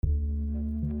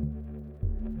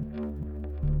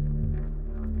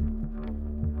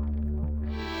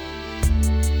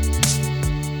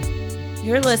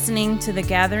You're listening to the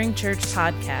Gathering Church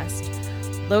podcast.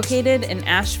 Located in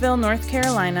Asheville, North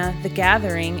Carolina, The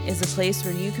Gathering is a place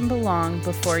where you can belong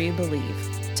before you believe.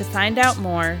 To find out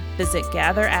more, visit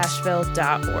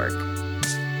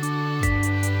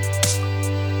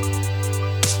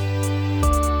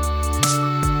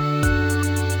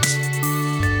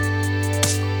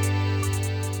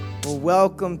Well,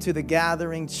 welcome to The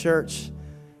Gathering Church.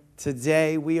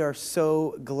 Today, we are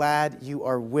so glad you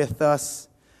are with us.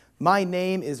 My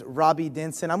name is Robbie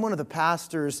Denson. I'm one of the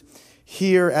pastors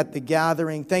here at The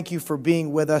Gathering. Thank you for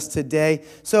being with us today.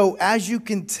 So, as you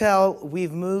can tell,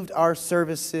 we've moved our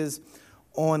services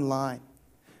online.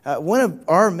 One of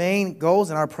our main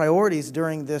goals and our priorities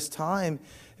during this time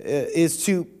is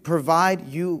to provide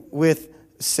you with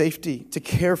safety, to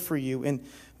care for you. And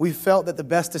we felt that the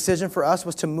best decision for us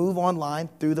was to move online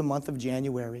through the month of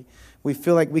January. We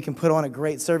feel like we can put on a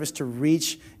great service to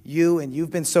reach you, and you've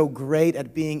been so great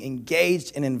at being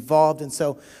engaged and involved. And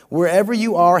so wherever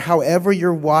you are, however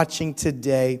you're watching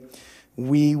today,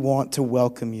 we want to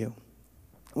welcome you.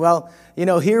 Well,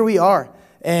 here we are.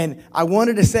 And I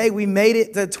wanted to say we made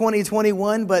it to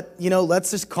 2021, but,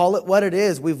 let's just call it what it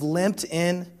is. We've limped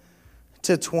in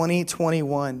to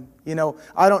 2021.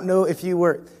 I don't know if you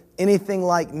were anything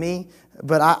like me,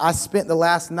 but I spent the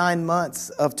last 9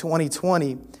 months of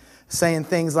 2020 saying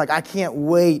things like, I can't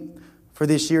wait for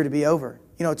this year to be over.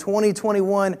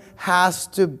 2021 has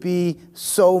to be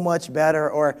so much better,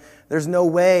 or there's no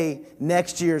way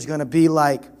next year is going to be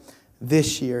like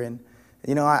this year. And,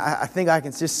 I think I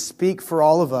can just speak for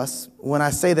all of us when I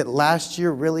say that last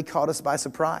year really caught us by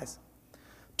surprise.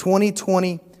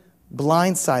 2020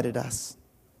 blindsided us.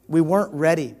 We weren't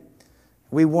ready.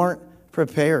 We weren't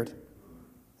prepared.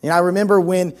 I remember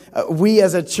when we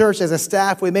as a church, as a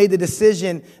staff, we made the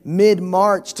decision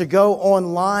mid-March to go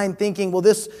online thinking, well,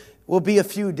 this will be a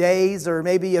few days or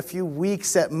maybe a few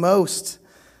weeks at most.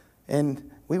 And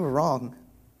we were wrong.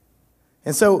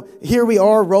 And so here we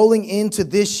are rolling into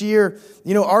this year.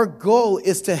 Our goal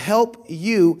is to help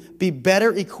you be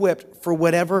better equipped for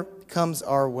whatever comes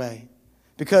our way.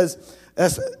 Because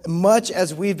as much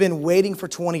as we've been waiting for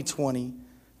 2020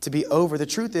 to be over, the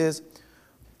truth is,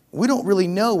 we don't really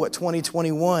know what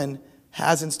 2021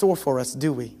 has in store for us,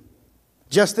 do we?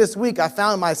 Just this week, I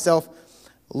found myself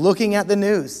looking at the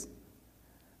news,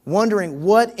 wondering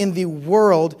what in the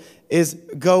world is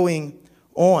going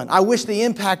on. I wish the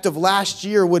impact of last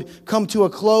year would come to a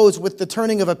close with the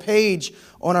turning of a page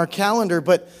on our calendar,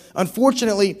 but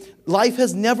unfortunately, life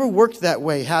has never worked that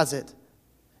way, has it?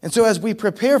 And so as we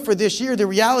prepare for this year, the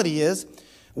reality is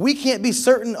we can't be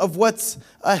certain of what's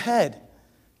ahead,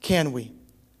 can we?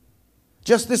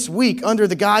 Just this week, under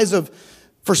the guise of,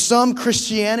 for some,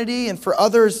 Christianity and for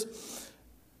others,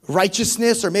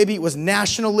 righteousness, or maybe it was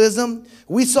nationalism,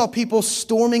 we saw people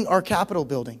storming our Capitol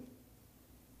building.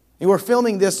 And we're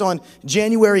filming this on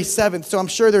January 7th, so I'm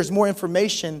sure there's more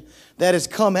information that has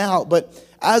come out. But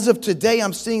as of today,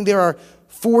 I'm seeing there are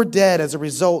 4 dead as a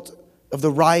result of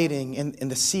the rioting and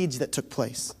the siege that took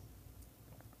place.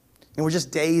 And we're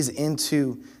just days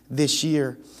into this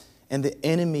year, and the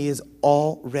enemy is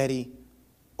already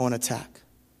on attack,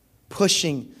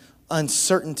 pushing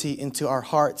uncertainty into our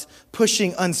hearts,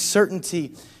 pushing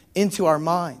uncertainty into our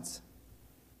minds.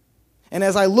 And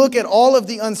as I look at all of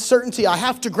the uncertainty, I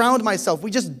have to ground myself. We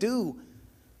just do.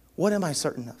 What am I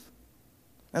certain of?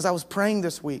 As I was praying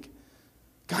this week,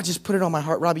 God just put it on my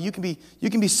heart. Robbie, you can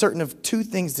be certain of 2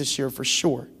 things this year for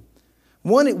sure.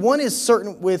 One is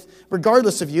certain with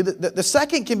regardless of you. The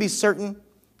second can be certain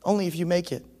only if you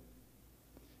make it.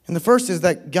 And the first is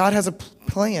that God has a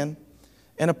plan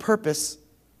and a purpose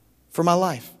for my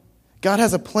life. God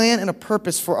has a plan and a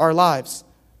purpose for our lives.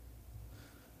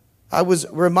 I was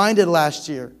reminded last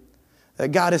year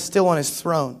that God is still on His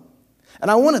throne. And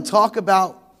I want to talk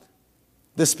about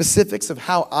the specifics of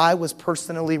how I was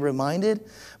personally reminded,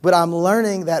 but I'm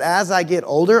learning that as I get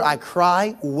older, I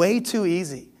cry way too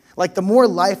easy. Like the more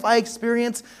life I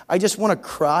experience, I just want to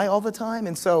cry all the time.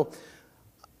 And so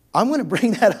I'm going to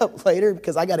bring that up later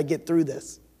because I got to get through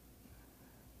this.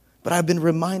 But I've been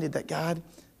reminded that God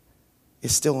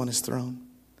is still on His throne.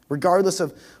 Regardless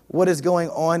of what is going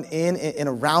on in and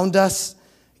around us,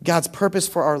 God's purpose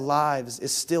for our lives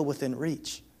is still within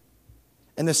reach.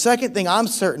 And the second thing I'm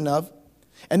certain of,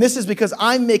 and this is because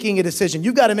I'm making a decision.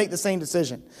 You've got to make the same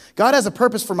decision. God has a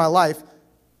purpose for my life,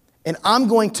 and I'm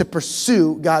going to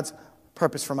pursue God's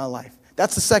purpose for my life.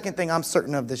 That's the second thing I'm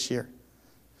certain of this year.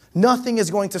 Nothing is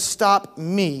going to stop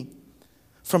me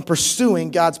from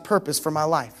pursuing God's purpose for my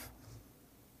life.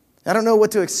 I don't know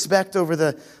what to expect over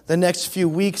the next few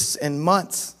weeks and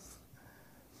months.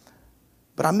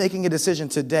 but I'm making a decision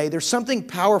today. There's something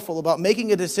powerful about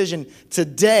making a decision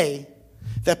today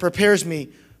that prepares me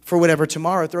for whatever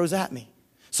tomorrow throws at me.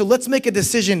 So let's make a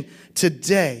decision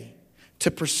today to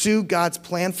pursue God's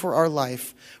plan for our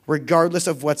life, regardless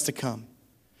of what's to come.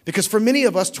 Because for many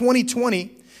of us,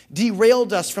 2020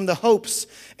 derailed us from the hopes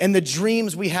and the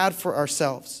dreams we had for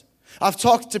ourselves. I've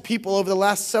talked to people over the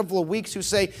last several weeks who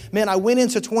say, man, I went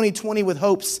into 2020 with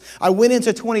hopes. I went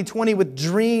into 2020 with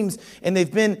dreams, and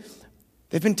they've been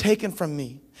taken from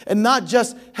me. And not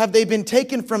just have they been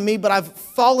taken from me, but I've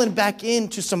fallen back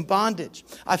into some bondage.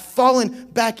 I've fallen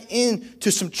back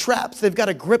into some traps. They've got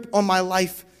a grip on my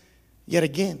life yet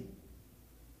again.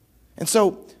 And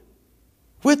so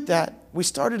with that, we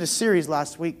started a series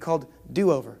last week called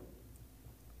Do-Over.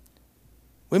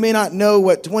 We may not know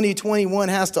what 2021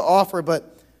 has to offer,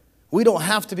 but we don't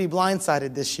have to be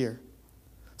blindsided this year.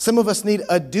 Some of us need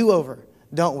a do-over,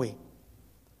 don't we?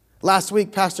 Last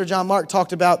week, Pastor John Mark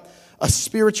talked about a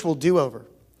spiritual do-over.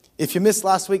 If you missed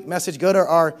last week's message, go to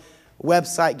our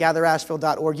website,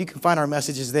 gatherasheville.org. You can find our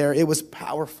messages there. It was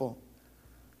powerful.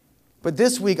 But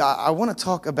this week, I want to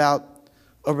talk about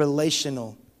a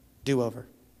relational do-over.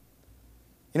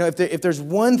 You know, if there's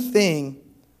one thing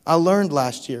I learned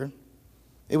last year,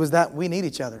 it was that we need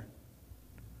each other.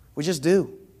 We just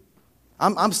do.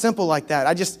 I'm simple like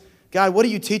that. God, what are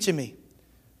you teaching me?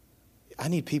 I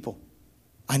need people.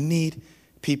 I need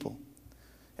people.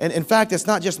 And in fact, it's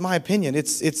not just my opinion.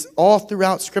 It's all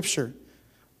throughout Scripture.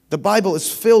 The Bible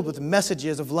is filled with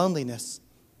messages of loneliness.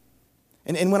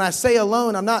 And when I say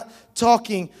alone, I'm not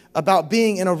talking about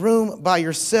being in a room by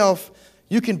yourself.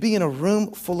 You can be in a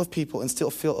room full of people and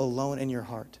still feel alone in your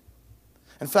heart.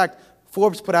 In fact,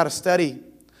 Forbes put out a study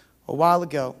a while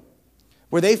ago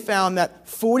where they found that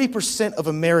 40% of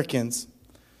Americans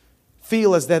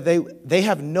feel as that they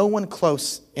have no one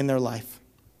close in their life.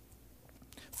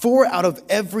 4 out of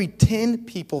every 10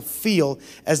 people feel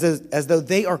as though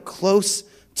they are close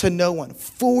to no one.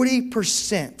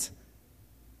 40%.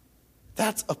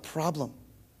 That's a problem.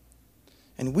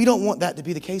 And we don't want that to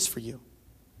be the case for you.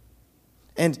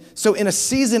 And so in a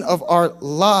season of our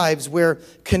lives where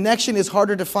connection is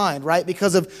harder to find, right,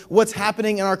 because of what's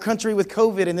happening in our country with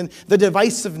COVID and then the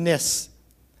divisiveness,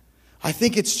 I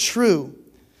think it's true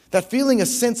that feeling a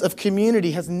sense of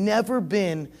community has never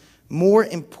been more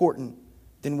important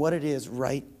than what it is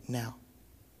right now.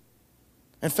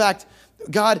 In fact,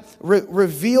 God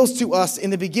reveals to us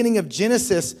in the beginning of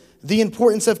Genesis the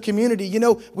importance of community. You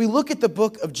know, we look at the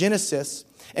book of Genesis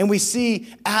and we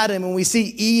see Adam and we see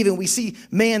Eve and we see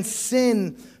man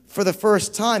sin for the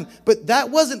first time. But that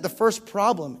wasn't the first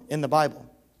problem in the Bible.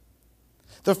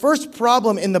 The first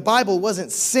problem in the Bible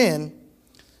wasn't sin,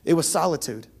 it was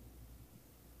solitude.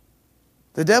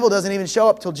 The devil doesn't even show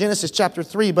up till Genesis chapter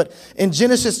 3, but in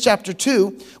Genesis chapter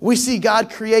 2, we see God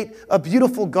create a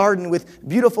beautiful garden with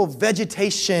beautiful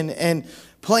vegetation and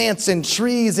plants and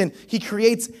trees, and he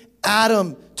creates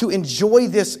Adam to enjoy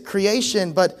this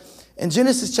creation. But in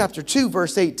Genesis chapter 2,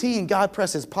 verse 18, God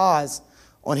presses pause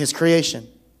on his creation.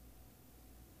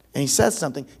 And he says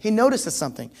something. He notices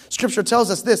something. Scripture tells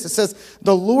us this. It says,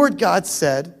 the Lord God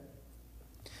said,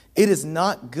 it is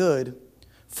not good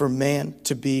for man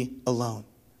to be alone.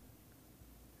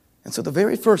 And so the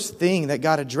very first thing that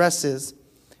God addresses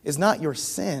is not your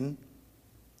sin,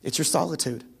 it's your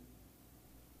solitude.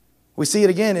 We see it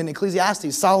again in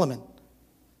Ecclesiastes. Solomon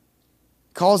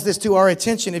calls this to our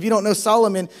attention. If you don't know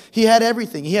Solomon, he had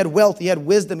everything. He had wealth, he had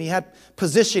wisdom, he had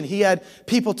position, he had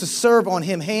people to serve on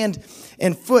him hand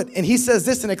and foot. And he says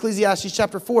this in Ecclesiastes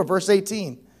chapter 4, verse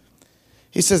 18.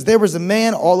 He says, there was a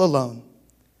man all alone.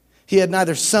 He had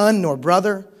neither son nor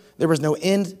brother. There was no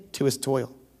end to his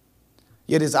toil.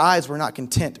 Yet his eyes were not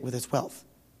content with his wealth.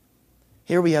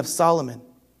 Here we have Solomon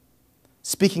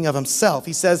speaking of himself.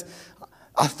 He says,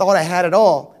 I thought I had it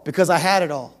all because I had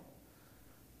it all.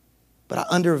 But I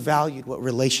undervalued what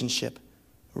relationship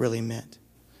really meant.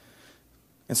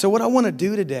 And so what I want to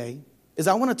do today is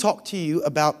I want to talk to you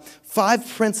about 5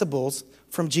 principles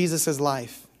from Jesus'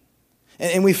 life.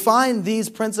 And we find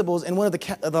these principles in one of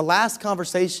the last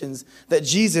conversations that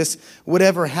Jesus would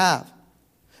ever have.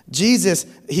 Jesus,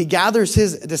 he gathers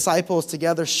his disciples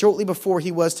together shortly before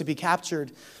he was to be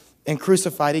captured and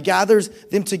crucified. He gathers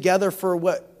them together for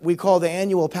what we call the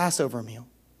annual Passover meal.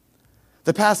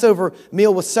 The Passover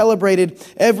meal was celebrated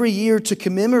every year to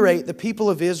commemorate the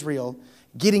people of Israel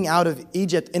getting out of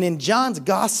Egypt. And in John's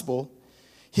gospel,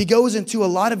 he goes into a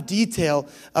lot of detail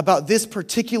about this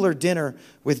particular dinner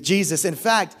with Jesus. In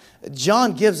fact,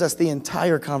 John gives us the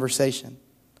entire conversation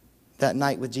that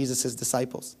night with Jesus'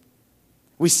 disciples.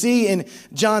 We see in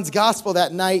John's gospel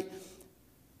that night,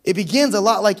 it begins a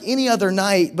lot like any other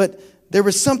night, but there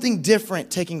was something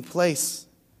different taking place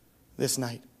this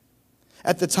night.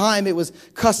 At the time, it was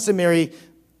customary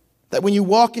that when you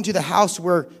walk into the house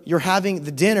where you're having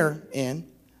the dinner in,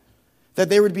 that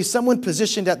there would be someone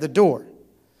positioned at the door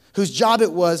whose job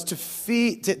it was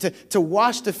to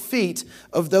wash the feet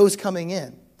of those coming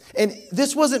in. And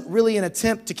this wasn't really an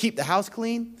attempt to keep the house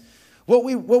clean. What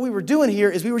we were doing here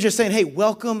is we were just saying, hey,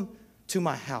 welcome to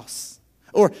my house.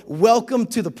 Or welcome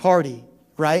to the party,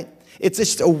 right? It's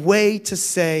just a way to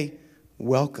say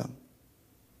welcome.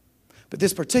 But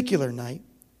this particular night,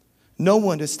 no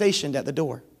one is stationed at the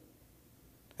door.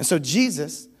 And so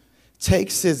Jesus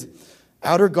takes his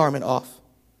outer garment off.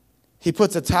 He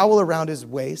puts a towel around his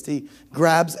waist. He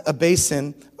grabs a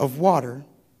basin of water,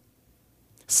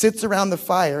 sits around the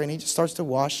fire, and he just starts to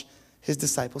wash his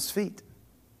disciples' feet.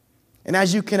 And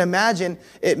as you can imagine,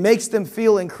 it makes them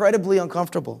feel incredibly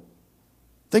uncomfortable.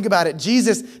 Think about it.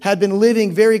 Jesus had been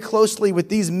living very closely with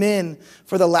these men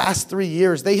for the last 3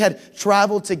 years. They had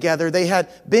traveled together. They had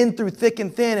been through thick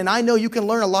and thin. And I know you can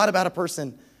learn a lot about a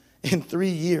person in 3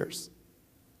 years.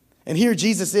 And here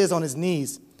Jesus is on his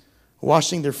knees,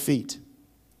 washing their feet.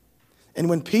 And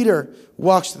when Peter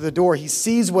walks through the door, he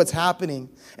sees what's happening.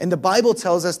 And the Bible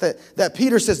tells us that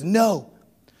Peter says, no,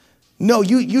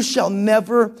 you shall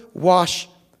never wash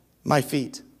my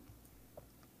feet.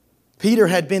 Peter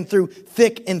had been through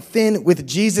thick and thin with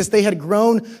Jesus. They had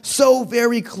grown so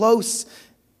very close.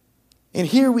 And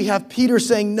here we have Peter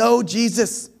saying, no,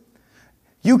 Jesus,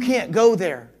 you can't go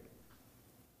there.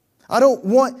 I don't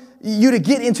want you to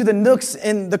get into the nooks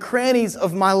and the crannies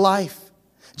of my life.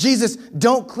 Jesus,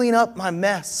 don't clean up my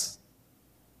mess.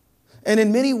 And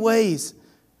in many ways,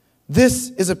 this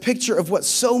is a picture of what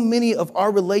so many of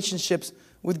our relationships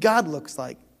with God looks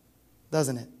like,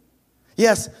 doesn't it?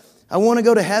 Yes, I want to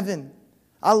go to heaven.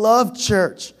 I love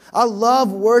church. I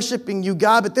love worshiping you,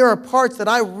 God, but there are parts that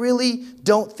I really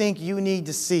don't think you need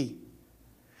to see.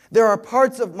 There are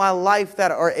parts of my life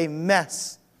that are a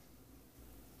mess,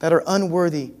 that are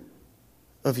unworthy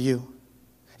of you.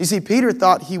 You see, Peter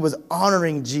thought he was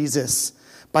honoring Jesus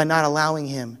by not allowing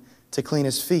him to clean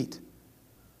his feet.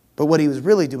 But what he was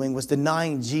really doing was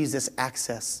denying Jesus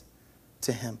access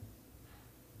to him.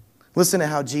 Listen to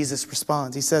how Jesus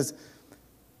responds. He says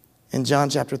in John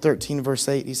chapter 13, verse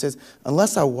 8, he says,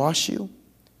 unless I wash you,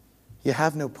 you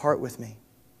have no part with me.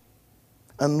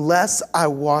 Unless I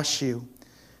wash you,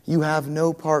 you have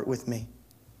no part with me.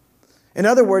 In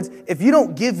other words, if you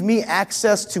don't give me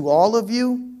access to all of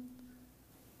you,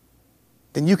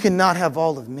 then you cannot have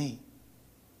all of me.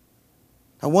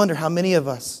 I wonder how many of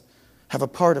us have a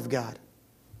part of God,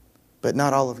 but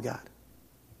not all of God.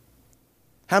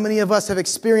 How many of us have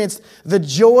experienced the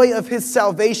joy of His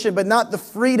salvation, but not the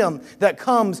freedom that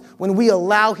comes when we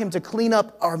allow Him to clean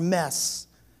up our mess?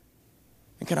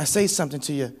 And can I say something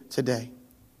to you today?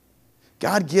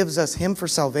 God gives us Him for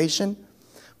salvation,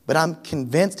 but I'm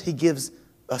convinced He gives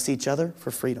us each other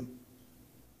for freedom.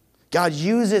 God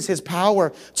uses His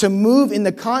power to move in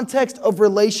the context of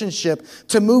relationship,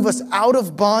 to move us out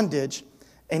of bondage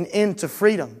and into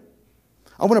freedom.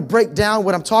 I want to break down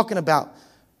what I'm talking about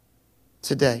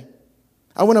today.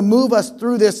 I want to move us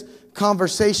through this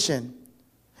conversation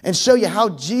and show you how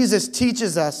Jesus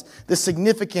teaches us the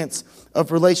significance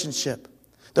of relationship.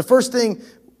 The first thing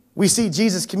we see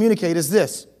Jesus communicate is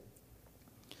this: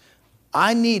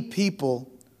 I need people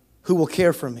who will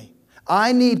care for me.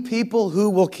 I need people who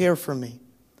will care for me.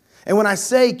 And when I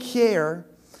say care,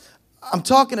 I'm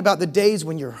talking about the days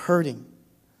when you're hurting.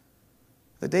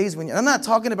 The days when I'm not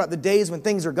talking about the days when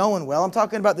things are going well. I'm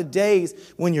talking about the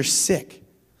days when you're sick.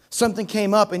 Something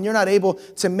came up and you're not able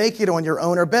to make it on your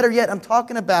own. Or better yet, I'm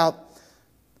talking about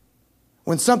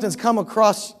when something's come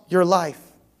across your life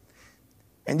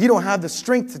and you don't have the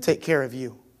strength to take care of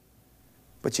you,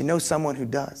 but you know someone who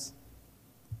does.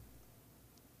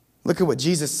 Look at what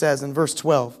Jesus says in verse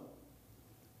 12.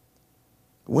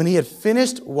 When He had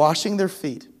finished washing their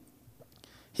feet,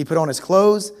 He put on His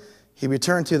clothes. He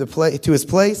returned to His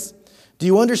place. Do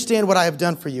you understand what I have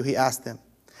done for you? He asked them.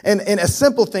 And a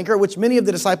simple thinker, which many of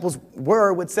the disciples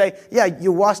were, would say, yeah,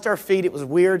 you washed our feet. It was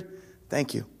weird.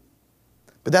 Thank you.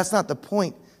 But that's not the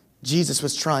point Jesus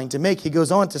was trying to make. He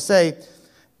goes on to say,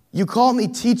 you call me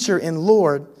teacher and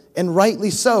Lord, and rightly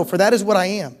so, for that is what I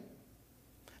am.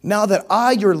 Now that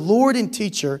I, your Lord and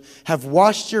teacher, have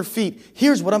washed your feet,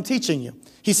 here's what I'm teaching you.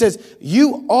 He says,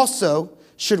 you also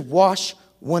should wash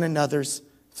one another's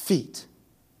feet.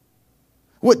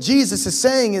 What Jesus is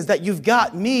saying is that you've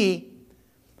got me,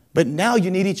 but now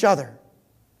you need each other.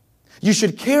 You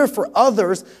should care for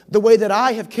others the way that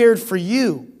I have cared for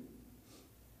you.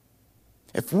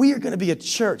 if we are going to be a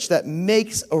church that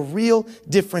makes a real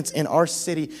difference in our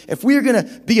city, if we are going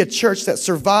to be a church that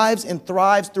survives and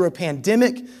thrives through a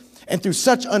pandemic and through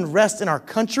such unrest in our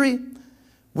country,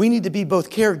 we need to be both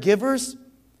caregivers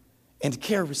and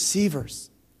care receivers.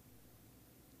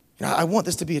 I want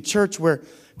this to be a church where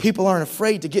people aren't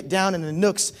afraid to get down in the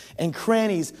nooks and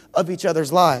crannies of each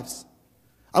other's lives.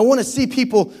 I want to see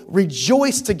people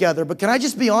rejoice together, but can I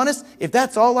just be honest? If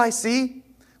that's all I see,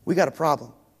 we got a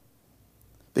problem.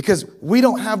 Because we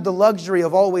don't have the luxury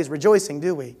of always rejoicing,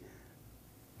 do we?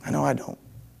 I know I don't.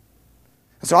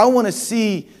 So I want to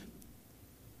see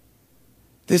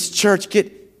this church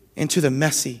get into the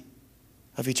messy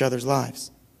of each other's lives.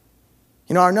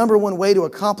 Our number one way to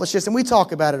accomplish this, and we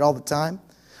talk about it all the time,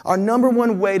 our number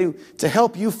one way to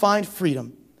help you find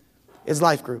freedom is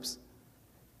life groups.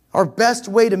 Our best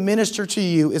way to minister to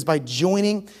you is by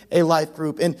joining a life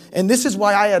group. And this is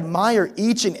why I admire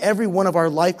each and every one of our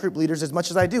life group leaders as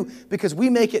much as I do, because we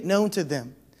make it known to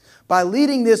them. By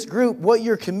leading this group, what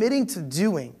you're committing to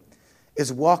doing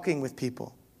is walking with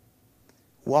people,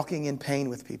 walking in pain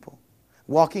with people,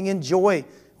 walking in joy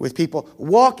with people,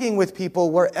 walking with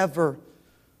people wherever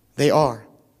they are.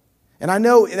 And I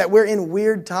know that we're in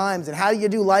weird times, and how do you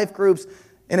do life groups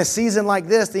in a season like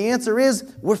this? The answer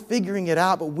is we're figuring it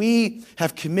out, but we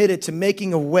have committed to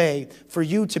making a way for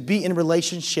you to be in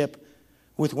relationship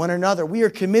with one another. We are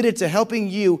committed to helping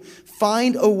you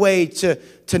find a way to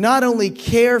not only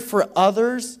care for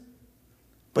others,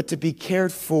 but to be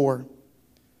cared for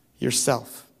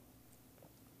yourself.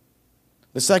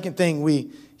 The second thing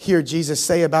we hear Jesus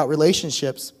say about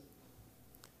relationships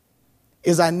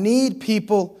is I need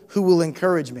people who will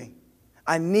encourage me.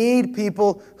 I need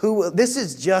people who, this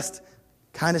is just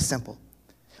kind of simple.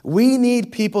 We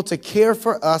need people to care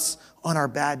for us on our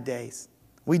bad days.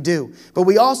 We do. But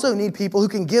we also need people who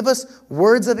can give us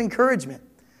words of encouragement.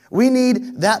 We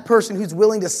need that person who's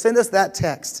willing to send us that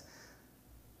text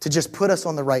to just put us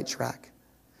on the right track.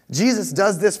 Jesus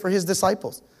does this for his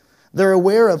disciples. They're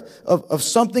aware of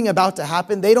something about to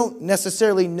happen. They don't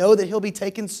necessarily know that he'll be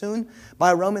taken soon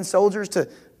by Roman soldiers to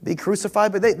be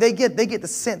crucified, but they get the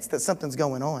sense that something's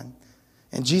going on.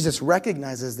 And Jesus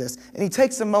recognizes this. And he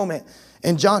takes a moment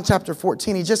in John chapter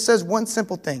 14. He just says one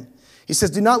simple thing. He says,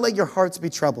 do not let your hearts be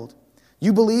troubled.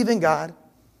 You believe in God,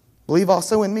 believe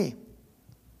also in me.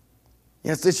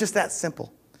 It's just that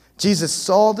simple. Jesus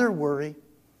saw their worry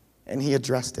and he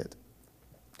addressed it.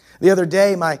 The other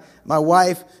day, my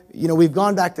wife, we've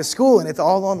gone back to school and it's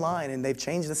all online and they've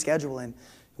changed the schedule and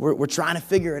we're trying to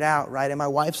figure it out, right? And my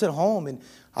wife's at home and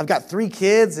I've got 3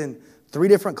 kids and 3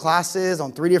 different classes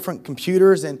on 3 different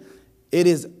computers and it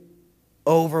is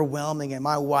overwhelming. And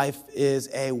my wife is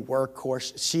a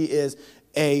workhorse.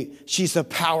 She's a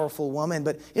powerful woman,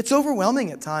 but it's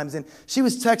overwhelming at times. And she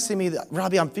was texting me,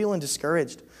 Robbie, I'm feeling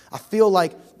discouraged. I feel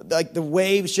like the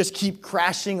waves just keep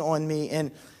crashing on me.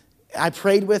 And I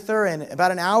prayed with her, and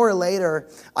about an hour later,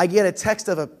 I get a text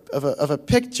of a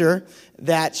picture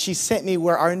that she sent me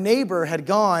where our neighbor had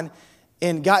gone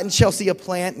and gotten Chelsea a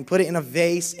plant and put it in a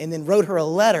vase and then wrote her a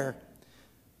letter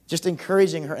just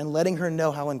encouraging her and letting her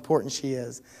know how important she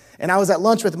is. And I was at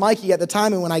lunch with Mikey at the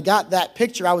time, and when I got that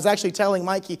picture, I was actually telling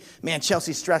Mikey, man,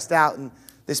 Chelsea's stressed out, and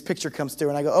this picture comes through,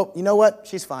 and I go, oh, you know what?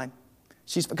 She's fine.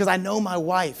 Because I know my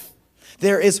wife.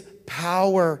 There is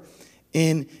power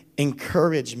in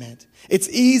encouragement. It's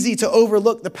easy to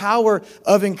overlook the power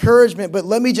of encouragement, but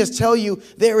let me just tell you,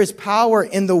 there is power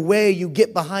in the way you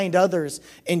get behind others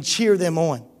and cheer them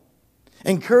on.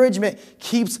 Encouragement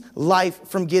keeps life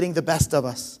from getting the best of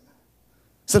us.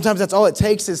 Sometimes that's all it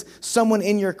takes is someone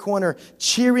in your corner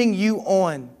cheering you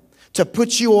on to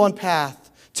put you on path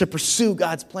to pursue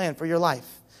God's plan for your life.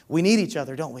 We need each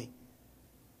other, don't we?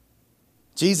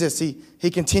 Jesus, he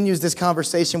continues this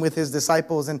conversation with his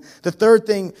disciples. And the third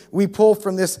thing we pull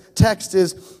from this text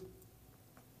is,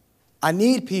 I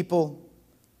need people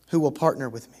who will partner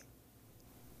with me.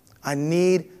 I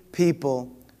need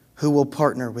people who will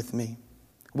partner with me.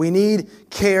 We need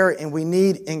care and we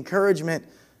need encouragement,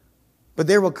 but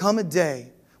there will come a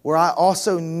day where I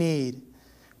also need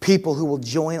people who will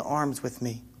join arms with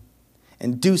me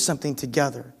and do something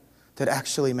together that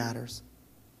actually matters.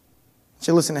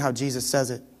 So listen to how Jesus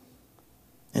says it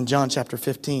in John chapter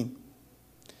 15.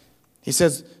 He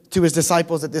says to his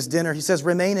disciples at this dinner, he says,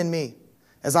 remain in me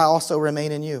as I also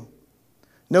remain in you.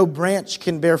 No branch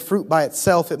can bear fruit by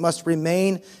itself. It must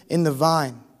remain in the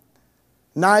vine.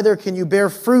 Neither can you bear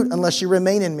fruit unless you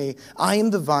remain in me. I am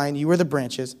the vine, you are the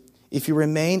branches. If you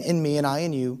remain in me and I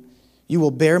in you, you will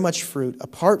bear much fruit.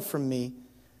 Apart from me,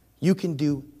 you can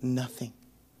do nothing.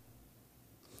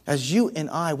 As you and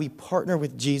I, we partner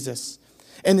with Jesus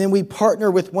and then we partner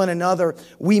with one another,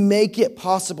 we make it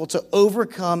possible to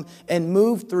overcome and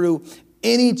move through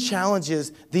any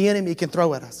challenges the enemy can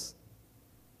throw at us.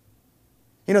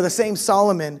 You know, the same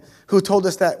Solomon who told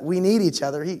us that we need each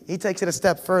other, he takes it a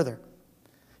step further.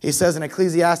 He says in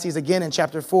Ecclesiastes again in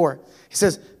chapter 4, he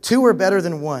says, 2 are better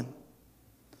than 1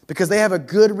 because they have a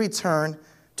good return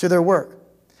to their work.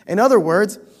 In other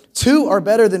words, 2 are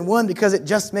better than 1 because it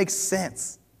just makes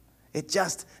sense. It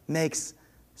just makes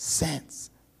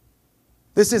sense.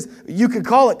 This is, you could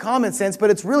call it common sense, but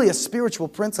it's really a spiritual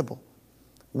principle.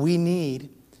 We need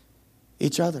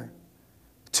each other.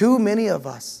 Too many of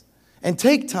us. And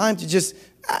take time to just,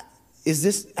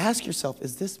 ask yourself,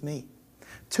 is this me?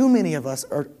 Too many of us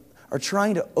are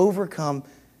trying to overcome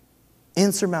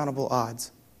insurmountable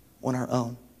odds on our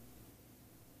own.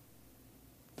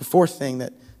 The fourth thing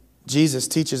that Jesus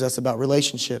teaches us about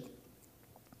relationship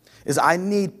is I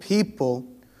need people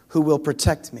who will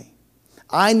protect me.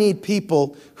 I need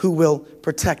people who will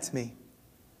protect me.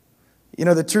 You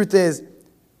know, the truth is,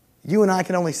 you and I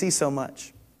can only see so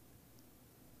much.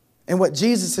 And what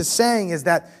Jesus is saying is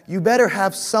that you better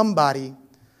have somebody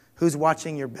who's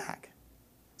watching your back.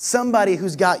 Somebody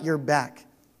who's got your back.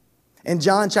 In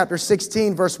John chapter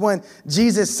 16, verse 1,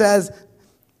 Jesus says,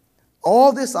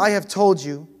 all this I have told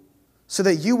you so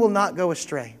that you will not go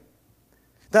astray.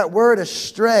 That word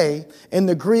astray in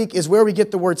the Greek is where we get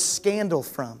the word scandal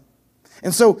from.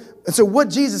 And so what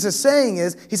Jesus is saying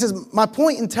is, he says, my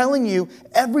point in telling you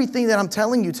everything that I'm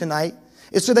telling you tonight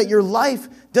is so that your life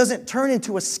doesn't turn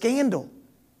into a scandal.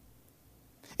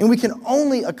 And we can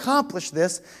only accomplish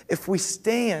this if we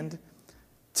stand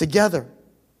together.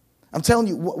 I'm telling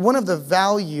you, one of the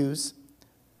values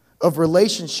of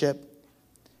relationship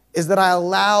is that I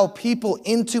allow people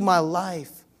into my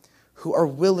life who are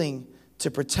willing to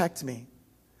protect me.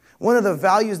 One of the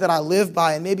values that I live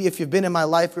by, and maybe if you've been in my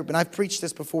life group, and I've preached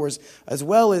this before as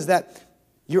well, is that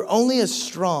you're only as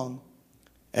strong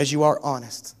as you are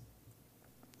honest.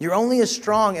 You're only as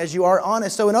strong as you are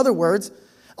honest. So in other words,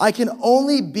 I can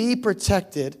only be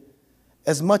protected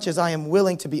as much as I am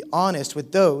willing to be honest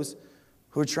with those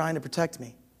who are trying to protect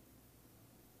me.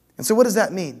 And so what does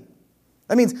that mean?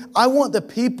 That means I want the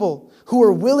people who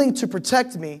are willing to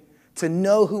protect me to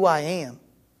know who I am.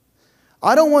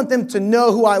 I don't want them to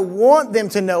know who I want them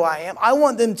to know I am. I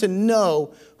want them to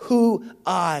know who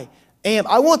I am.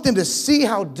 I want them to see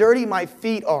how dirty my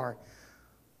feet are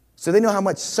so they know how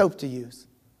much soap to use.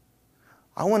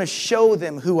 I want to show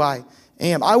them who I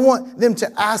am. I want them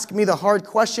to ask me the hard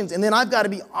questions, and then I've got to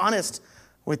be honest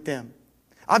with them.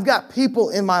 I've got people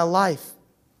in my life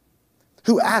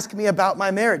who ask me about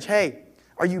my marriage. Hey,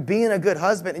 are you being a good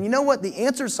husband? And you know what? The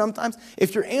answer sometimes,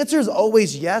 if your answer is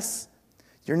always yes,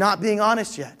 you're not being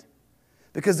honest yet.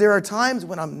 Because there are times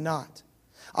when I'm not.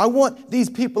 I want these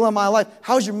people in my life.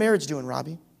 How's your marriage doing,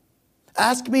 Robbie?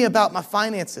 Ask me about my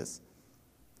finances.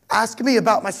 Ask me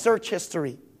about my search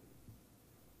history.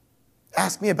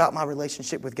 Ask me about my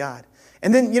relationship with God.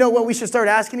 And then, you know what we should start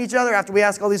asking each other after we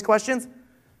ask all these questions?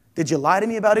 Did you lie to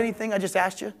me about anything I just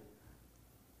asked you?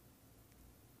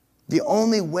 The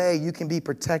only way you can be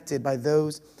protected by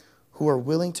those who are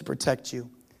willing to protect you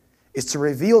is to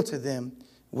reveal to them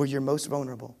where you're most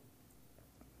vulnerable.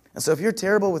 And so if you're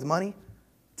terrible with money,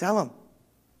 tell them.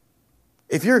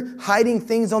 If you're hiding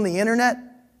things on the internet,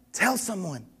 tell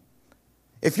someone.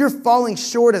 If you're falling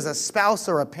short as a spouse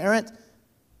or a parent,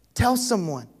 tell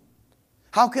someone.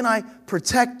 How can I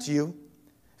protect you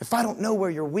if I don't know where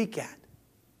you're weak at?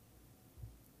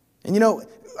 And you know,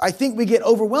 I think we get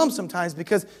overwhelmed sometimes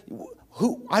because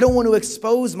I don't want to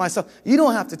expose myself. You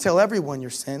don't have to tell everyone your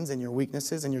sins and your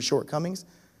weaknesses and your shortcomings,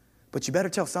 but you better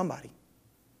tell somebody.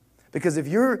 Because if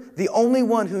you're the only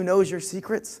one who knows your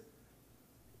secrets,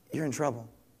 you're in trouble.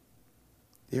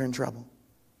 You're in trouble.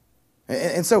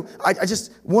 And so I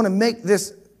just want to make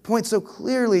this point so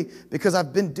clearly because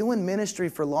I've been doing ministry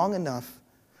for long enough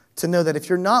to know that if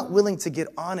you're not willing to get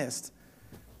honest,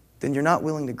 then you're not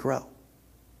willing to grow.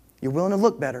 You're willing to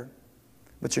look better,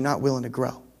 but you're not willing to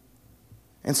grow.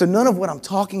 And so none of what I'm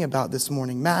talking about this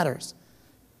morning matters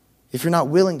if you're not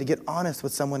willing to get honest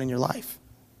with someone in your life.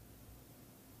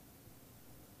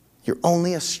 You're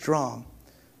only as strong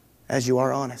as you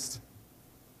are honest.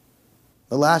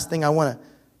 The last thing I want to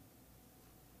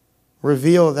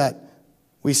reveal that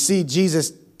we see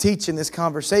Jesus teach in this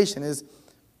conversation is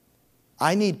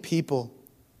I need people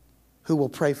who will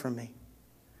pray for me.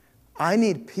 I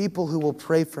need people who will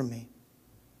pray for me.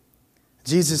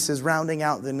 Jesus is rounding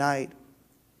out the night,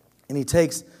 and he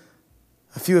takes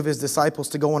a few of his disciples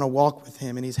to go on a walk with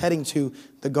him, and he's heading to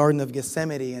the Garden of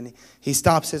Gethsemane, and he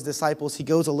stops his disciples. He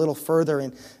goes a little further,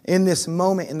 and in this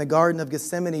moment in the Garden of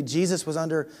Gethsemane, Jesus was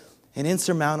under an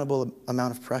insurmountable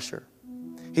amount of pressure.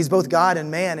 He's both God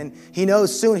and man, and he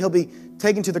knows soon he'll be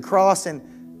taken to the cross,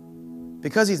 and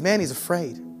because he's man, he's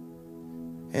afraid.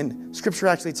 And Scripture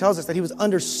actually tells us that he was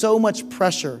under so much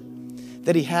pressure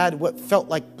that he had what felt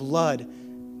like blood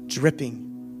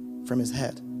dripping from his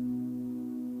head.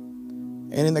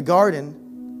 And in the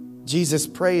garden, Jesus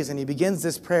prays, and he begins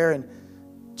this prayer in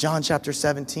John chapter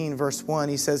 17, verse 1.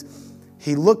 He says,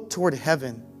 he looked toward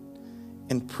heaven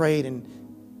and prayed. And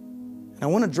I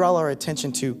want to draw our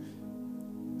attention to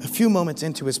a few moments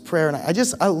into his prayer. And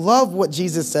I love what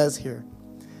Jesus says here.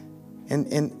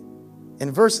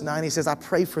 In verse 9, he says, I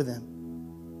pray for them.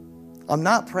 I'm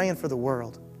not praying for the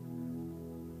world.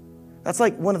 That's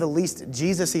like one of the least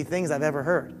Jesus-y things I've ever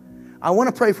heard. I want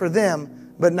to pray for them,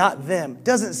 but not them.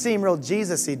 Doesn't seem real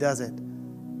Jesus-y, does it?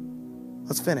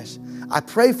 Let's finish. I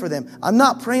pray for them. I'm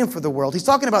not praying for the world. He's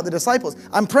talking about the disciples.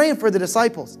 I'm praying for the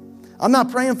disciples. I'm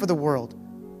not praying for the world,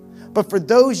 but for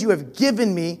those you have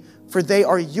given me, for they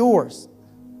are yours.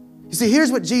 You see,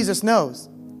 here's what Jesus knows.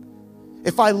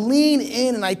 If I lean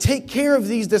in and I take care of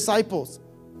these disciples,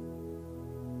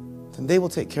 then they will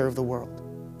take care of the world.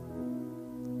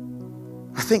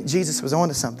 I think Jesus was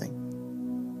onto something.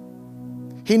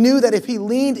 He knew that if he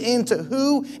leaned into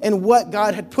who and what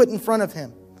God had put in front of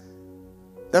him,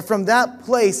 that from that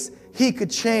place, he could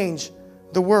change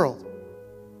the world.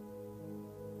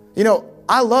 You know,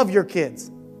 I love your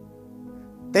kids.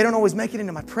 They don't always make it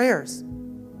into my prayers.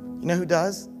 You know who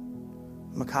does?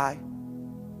 Makai,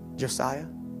 Josiah,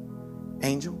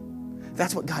 Angel.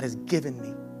 That's what God has given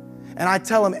me. And I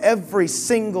tell them every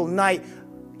single night,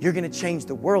 you're going to change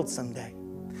the world someday.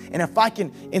 And if I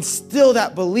can instill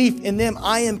that belief in them,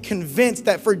 I am convinced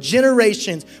that for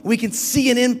generations, we can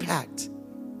see an impact.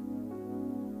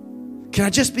 Can I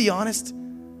just be honest?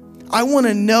 I want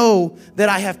to know that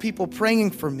I have people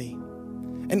praying for me.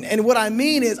 And what I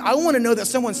mean is, I want to know that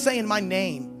someone's saying my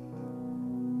name.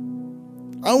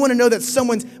 I want to know that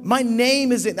my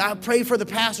name isn't, I pray for the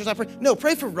pastors, no,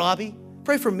 pray for Robbie.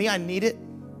 Pray for me, I need it.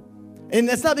 And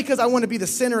that's not because I want to be the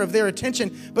center of their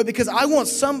attention, but because I want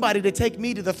somebody to take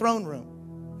me to the throne room.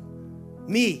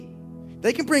 Me.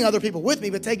 They can bring other people with me,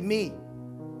 but take me.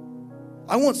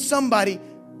 I want somebody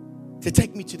to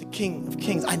take me to the King of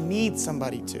Kings. I need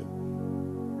somebody to.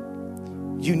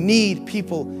 You need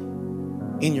people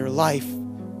in your life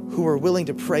who are willing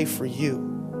to pray for you.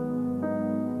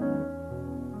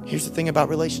 Here's the thing about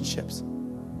relationships.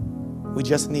 We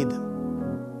just need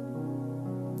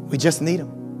them. We just need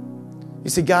them. You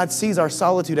see, God sees our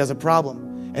solitude as a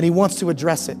problem, and he wants to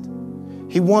address it.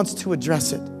 He wants to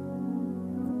address it.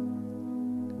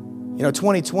 You know,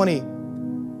 2020,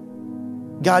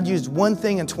 God used one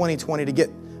thing in 2020 to get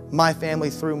my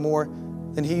family through more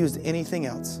than he used anything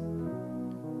else.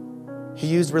 He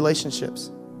used relationships.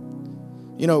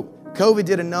 You know, COVID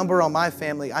did a number on my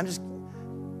family.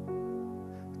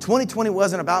 2020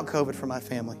 wasn't about COVID for my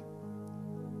family.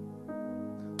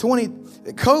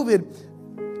 COVID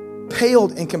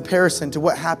paled in comparison to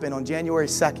what happened on January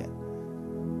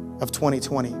 2nd of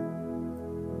 2020.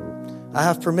 I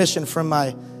have permission from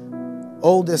my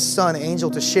oldest son, Angel,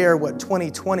 to share what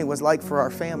 2020 was like for our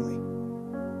family.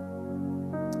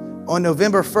 On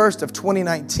November 1st of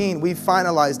 2019, we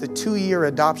finalized a 2-year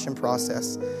adoption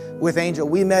process with Angel.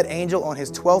 We met Angel on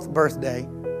his 12th birthday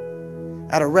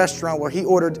at a restaurant where he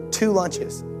ordered 2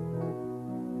 lunches.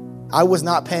 I was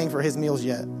not paying for his meals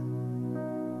yet.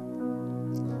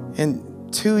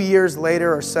 And 2 years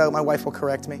later or so, my wife will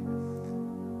correct me,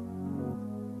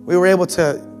 we were able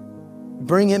to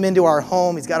bring him into our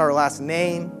home. He's got our last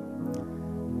name.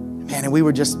 Man, and we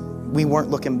weren't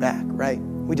looking back, right?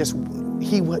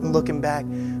 He wasn't looking back.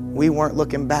 We weren't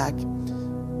looking back.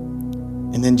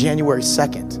 And then January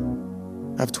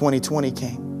 2nd of 2020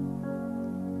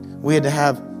 came. We had to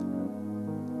have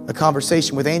a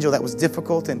conversation with Angel that was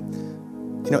difficult. And,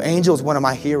 you know, Angel is one of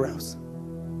my heroes.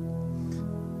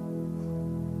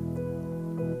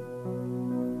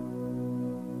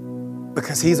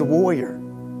 Because he's a warrior.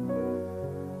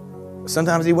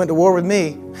 Sometimes he went to war with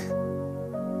me,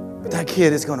 but that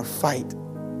kid is going to fight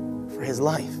for his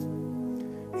life.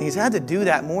 And he's had to do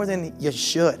that more than you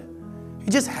should. He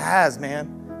just has, man.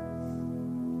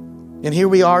 And here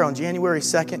we are on January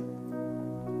 2nd,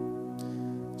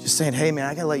 just saying, hey, man,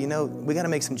 I got to let you know, we got to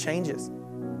make some changes.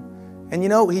 And you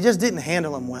know, he just didn't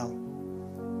handle them well.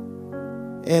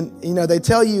 And, they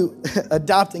tell you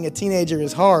adopting a teenager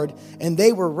is hard, and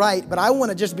they were right. But I want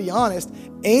to just be honest.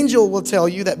 Angel will tell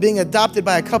you that being adopted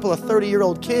by a couple of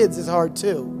 30-year-old kids is hard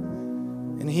too.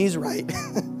 And he's right.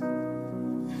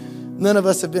 None of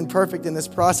us have been perfect in this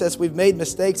process. We've made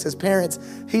mistakes as parents.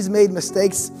 He's made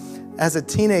mistakes as a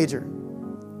teenager.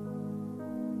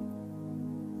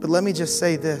 But let me just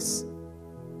say this.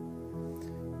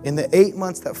 In the 8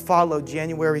 months that followed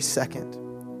January 2nd,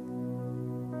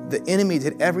 the enemy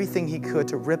did everything he could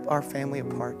to rip our family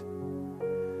apart.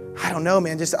 I don't know,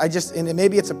 man. And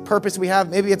maybe it's a purpose we have.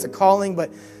 Maybe it's a calling,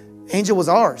 but Angel was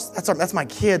ours. That's my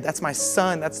kid. That's my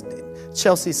son. That's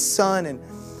Chelsea's son. And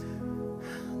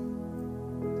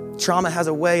trauma has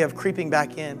a way of creeping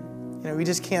back in. We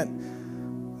just can't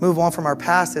move on from our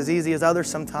past as easy as others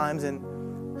sometimes.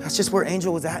 And that's just where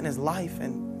Angel was at in his life.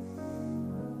 And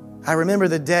I remember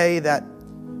the day that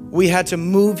we had to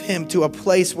move him to a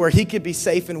place where he could be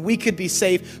safe and we could be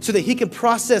safe so that he could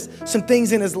process some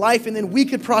things in his life, and then we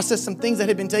could process some things that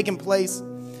had been taking place.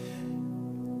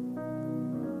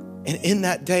 And in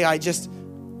that day, I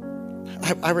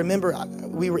remember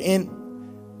we were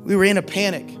in a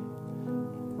panic,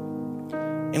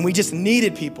 and we just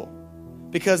needed people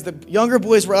because the younger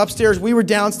boys were upstairs, we were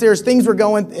downstairs, things were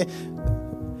going,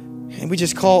 and we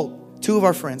just called two of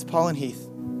our friends, Paul and Heath.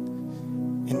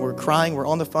 And we're crying, we're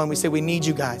on the phone, we say, we need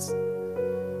you guys.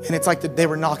 And it's like they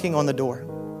were knocking on the door.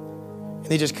 And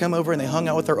they just come over and they hung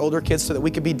out with our older kids so that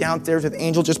we could be downstairs with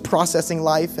Angel just processing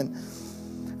life. And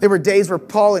there were days where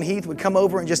Paul and Heath would come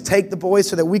over and just take the boys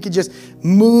so that we could just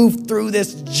move through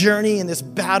this journey and this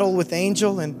battle with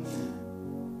Angel. And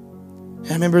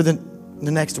I remember the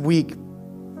next week,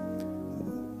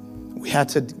 we had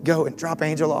to go and drop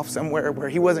Angel off somewhere where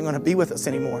he wasn't going to be with us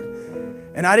anymore.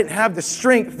 And I didn't have the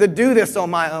strength to do this on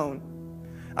my own.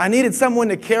 I needed someone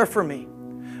to care for me.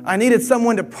 I needed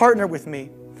someone to partner with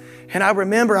me. And I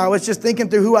remember I was just thinking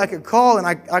through who I could call, and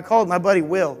I called my buddy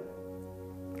Will.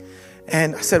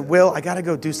 And I said, Will, I got to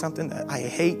go do something that I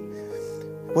hate.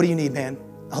 What do you need, man?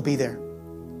 I'll be there.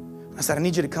 I said, I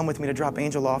need you to come with me to drop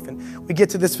Angel off. And we get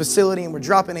to this facility and we're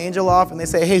dropping Angel off, and they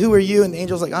say, hey, who are you? And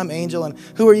Angel's like, I'm Angel. And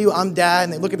who are you? I'm Dad.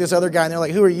 And they look at this other guy and they're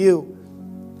like, who are you?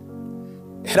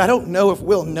 And I don't know if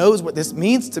Will knows what this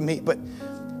means to me, but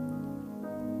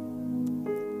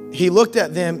he looked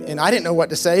at them and I didn't know what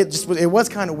to say. It was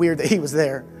kind of weird that he was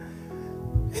there.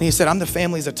 And he said, I'm the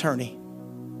family's attorney.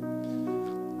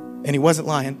 And he wasn't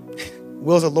lying.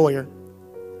 Will's a lawyer.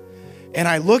 And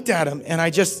I looked at him and I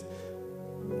was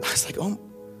like, oh,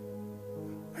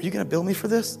 are you going to bill me for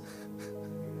this?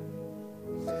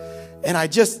 And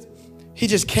he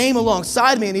just came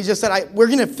alongside me and he just said, we're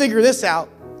going to figure this out.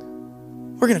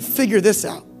 We're going to figure this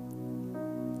out.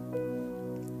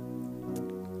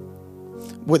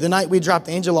 With the night we dropped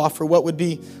Angel off for what would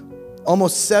be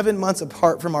almost 7 months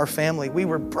apart from our family, we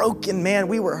were broken, man.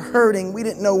 We were hurting. We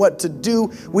didn't know what to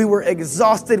do. We were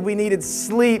exhausted. We needed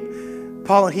sleep.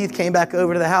 Paul and Heath came back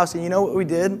over to the house, and you know what we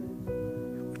did?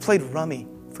 We played rummy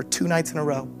for 2 nights in a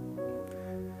row.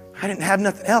 I didn't have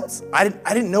nothing else. I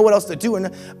didn't know what else to do.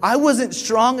 And I wasn't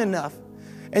strong enough.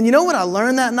 And you know what I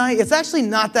learned that night? It's actually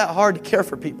not that hard to care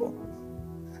for people.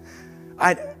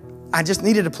 I just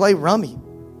needed to play rummy.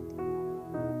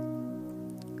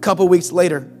 A couple weeks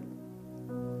later,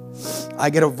 I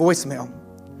get a voicemail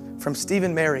from Steve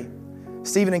and Mary.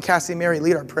 Stephen and Cassie Mary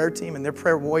lead our prayer team, and they're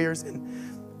prayer warriors.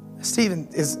 And Stephen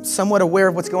is somewhat aware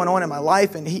of what's going on in my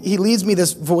life, and he leaves me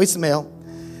this voicemail.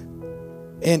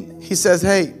 And he says,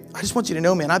 hey, I just want you to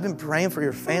know, man, I've been praying for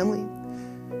your family,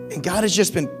 and God has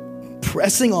just been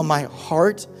pressing on my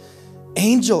heart,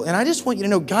 Angel. And I just want you to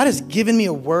know, God has given me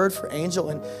a word for Angel.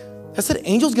 And I said,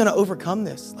 Angel's going to overcome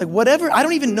this. Like whatever, I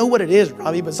don't even know what it is,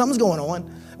 Robbie, but something's going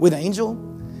on with Angel.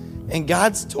 And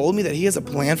God's told me that he has a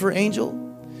plan for Angel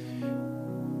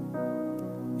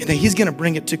and that he's going to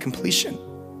bring it to completion.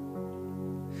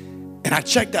 And I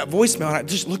checked that voicemail and I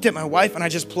just looked at my wife and I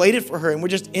just played it for her. And we're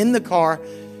just in the car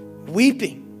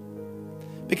weeping.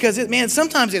 Because,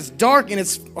 sometimes it's dark and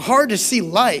it's hard to see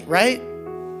light, right?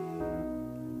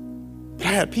 But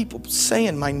I had people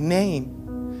saying my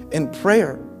name in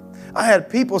prayer. I had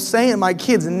people saying my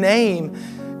kid's name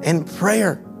in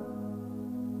prayer.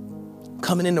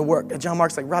 Coming into work, and John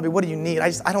Mark's like, Robbie, what do you need?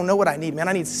 I don't know what I need, man.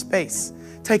 I need space.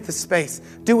 Take the space.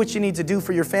 Do what you need to do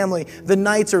for your family. The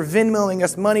nights are Venmoing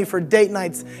us money for date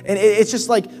nights. And it's just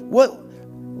like,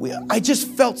 I just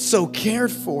felt so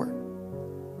cared for.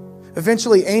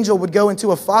 Eventually, Angel would go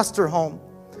into a foster home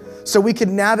so we could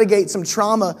navigate some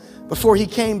trauma before he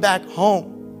came back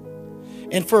home.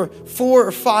 And for 4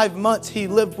 or 5 months, he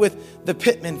lived with the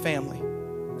Pittman family.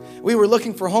 We were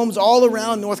looking for homes all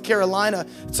around North Carolina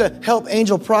to help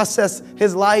Angel process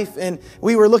his life. And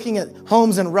we were looking at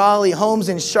homes in Raleigh, homes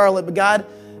in Charlotte. But God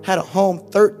had a home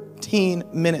 13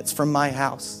 minutes from my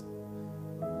house,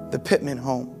 the Pittman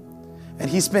home. And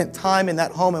he spent time in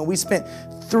that home. And we spent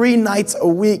 3 nights a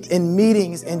week in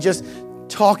meetings and just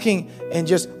talking and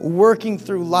just working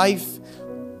through life.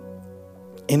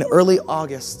 In early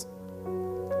August,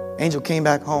 Angel came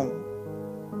back home.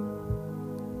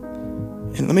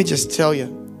 And let me just tell you,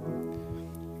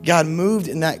 God moved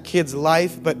in that kid's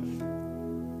life, but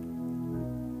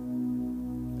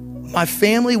my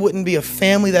family wouldn't be a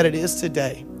family that it is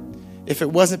today if it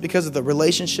wasn't because of the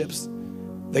relationships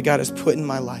that God has put in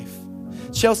my life.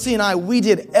 Chelsea and I, we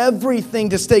did everything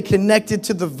to stay connected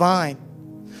to the vine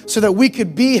so that we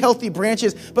could be healthy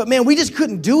branches. But man, we just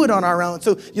couldn't do it on our own.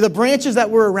 So the branches that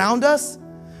were around us,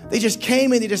 they just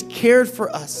came and they just cared for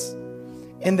us.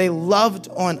 And they loved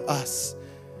on us.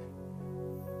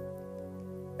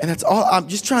 And that's all I'm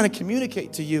just trying to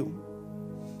communicate to you.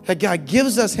 That God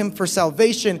gives us him for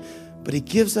salvation, but he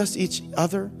gives us each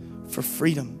other for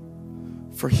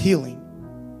freedom, for healing.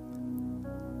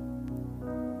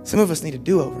 Some of us need a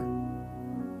do-over.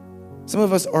 Some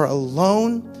of us are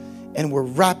alone and we're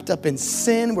wrapped up in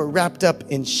sin, we're wrapped up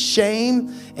in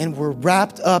shame, and we're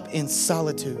wrapped up in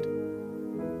solitude.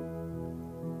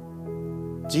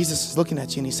 Jesus is looking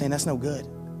at you and he's saying, that's no good.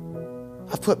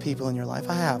 I've put people in your life.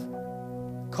 I have.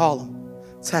 Call them,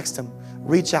 text them,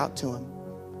 reach out to them,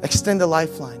 extend a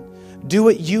lifeline. Do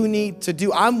what you need to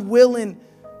do. I'm willing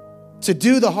to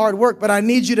do the hard work, but I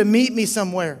need you to meet me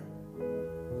somewhere.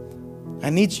 I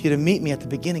need you to meet me at the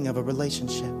beginning of a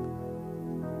relationship.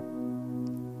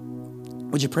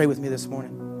 Would you pray with me this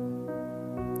morning?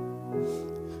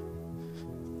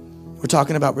 We're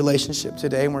talking about relationship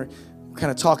today, and we're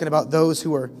kind of talking about those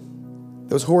who are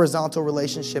those horizontal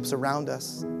relationships around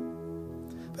us.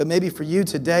 But maybe for you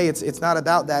today, it's not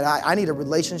about that. I need a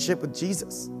relationship with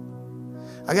Jesus.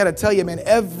 I got to tell you, man,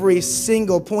 every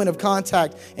single point of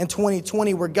contact in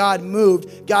 2020 where God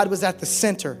moved, God was at the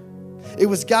center. It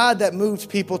was God that moved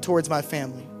people towards my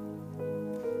family.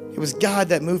 It was God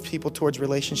that moved people towards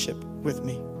relationship with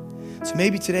me. So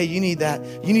maybe today you need that.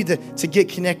 You need to get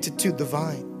connected to the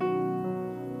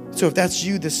vine. So if that's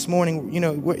you this morning, you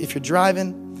know, if you're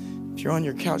driving, if you're on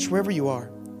your couch, wherever you are,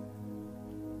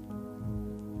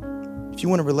 if you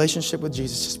want a relationship with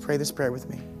Jesus, just pray this prayer with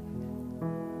me.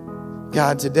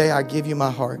 God, today I give you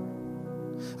my heart.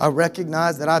 I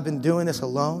recognize that I've been doing this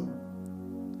alone.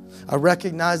 I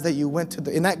recognize that you went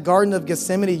in that Garden of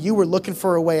Gethsemane, you were looking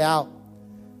for a way out.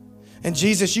 And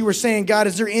Jesus, you were saying, God,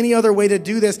 is there any other way to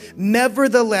do this?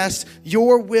 Nevertheless,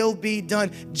 your will be done.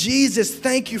 Jesus,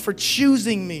 thank you for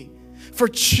choosing me, for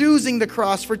choosing the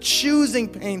cross, for choosing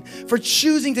pain, for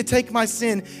choosing to take my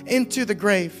sin into the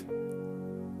grave.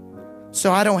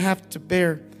 So I don't have to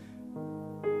bear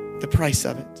the price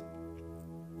of it.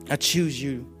 I choose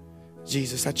you,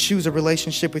 Jesus. I choose a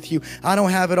relationship with you. I don't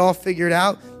have it all figured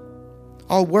out.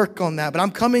 I'll work on that. But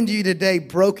I'm coming to you today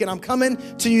broken. I'm coming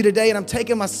to you today and I'm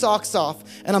taking my socks off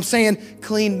and I'm saying,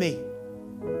 clean me.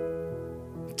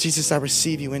 Jesus, I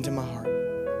receive you into my heart.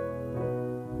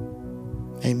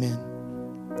 Amen.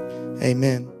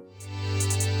 Amen.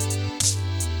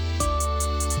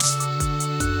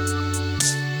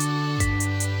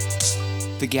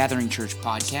 The Gathering Church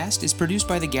podcast is produced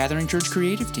by the Gathering Church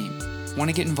creative team. Want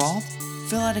to get involved?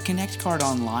 Fill out a Connect card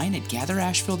online at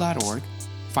gatherasheville.org.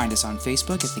 Find us on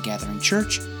Facebook at The Gathering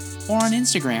Church or on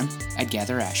Instagram at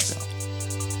Gather Asheville.